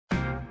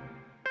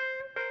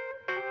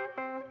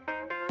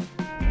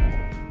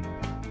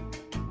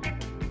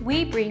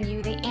we bring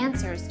you the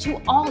answers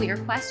to all your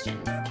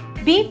questions.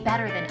 Be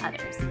better than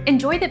others.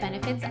 Enjoy the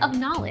benefits of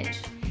knowledge.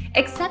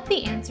 Accept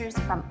the answers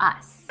from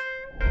us.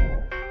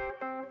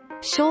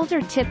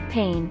 Shoulder tip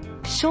pain.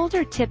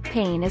 Shoulder tip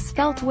pain is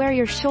felt where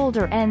your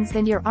shoulder ends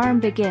and your arm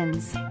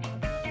begins.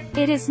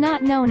 It is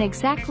not known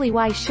exactly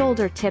why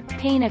shoulder tip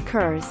pain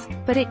occurs,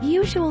 but it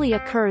usually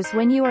occurs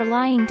when you are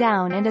lying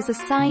down and is a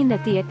sign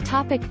that the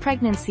ectopic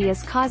pregnancy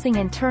is causing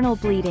internal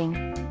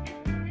bleeding.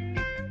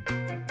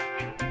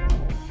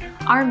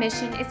 Our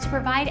mission is to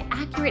provide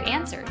accurate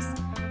answers.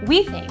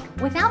 We think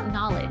without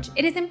knowledge,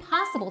 it is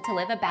impossible to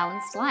live a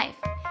balanced life.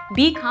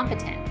 Be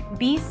competent,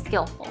 be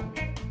skillful.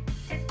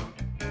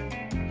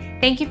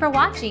 Thank you for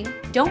watching.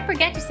 Don't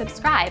forget to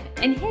subscribe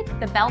and hit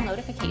the bell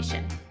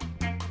notification.